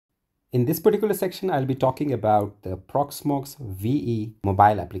In this particular section, I'll be talking about the Proxmox VE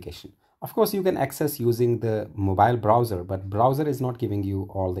mobile application. Of course, you can access using the mobile browser, but browser is not giving you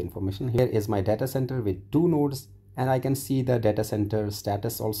all the information. Here is my data center with 2 nodes, and I can see the data center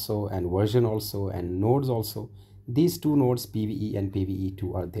status also, and version also, and nodes also. These 2 nodes, PVE and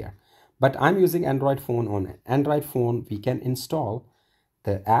PVE2, are there. But I'm using Android phone. On Android phone, we can install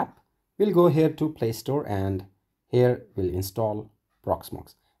the app. We'll go here to Play Store, and here we'll install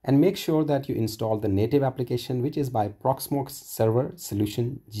Proxmox. And make sure that you install the native application, which is by Proxmox Server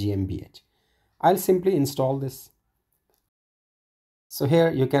Solution GmbH. I'll simply install this. So here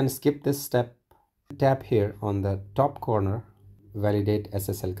you can skip this step. Tap here on the top corner, validate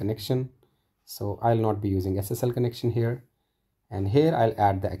SSL connection. So I'll not be using SSL connection here. And here I'll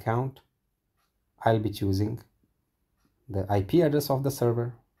add the account. I'll be choosing the IP address of the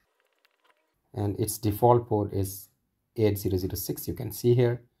server, and its default port is 8006, you can see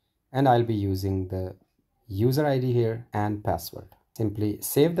here. And I'll be using the user ID here and password. Simply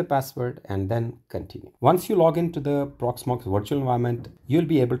save the password and then continue. Once you log into the Proxmox virtual environment, you'll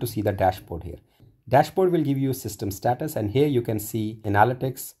be able to see the dashboard here. Dashboard will give you system status, and here you can see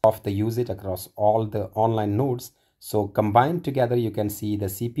analytics of the usage across all the online nodes. So combined together, you can see the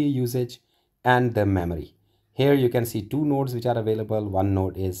CPU usage and the memory. Here you can see 2 nodes which are available. One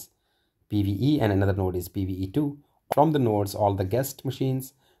node is PVE and another node is PVE2. From the nodes, all the guest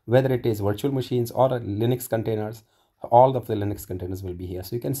machines, whether it is virtual machines or Linux containers, all of the Linux containers will be here.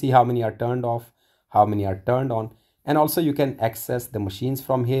 So you can see how many are turned off, how many are turned on, and also you can access the machines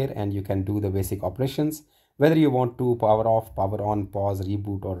from here, and you can do the basic operations, whether you want to power off, power on, pause,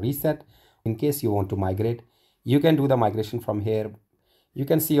 reboot, or reset. In case you want to migrate, you can do the migration from here. You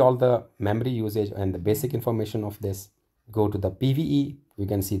can see all the memory usage and the basic information of this. Go to the PVE, you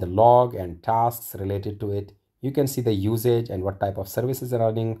can see the log and tasks related to it. You can see the usage and what type of services are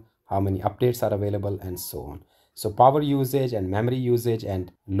running, how many updates are available, and so on. So power usage and memory usage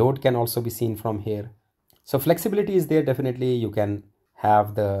and load can also be seen from here. So flexibility is there. Definitely you can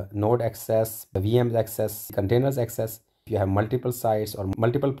have the node access, the VMs access, containers access. If you have multiple sites or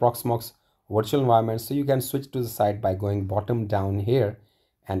multiple Proxmox virtual environments, so you can switch to the site by going bottom down here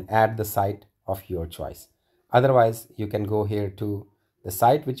and add the site of your choice. Otherwise, you can go here to the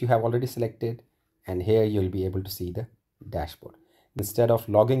site which you have already selected, and here you'll be able to see the dashboard. Instead of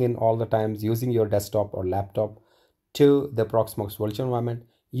logging in all the times using your desktop or laptop to the Proxmox virtual environment,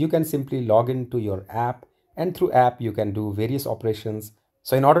 you can simply log into your app, and through app you can do various operations.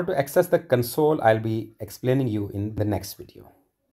 So in order to access the console, I'll be explaining you in the next video.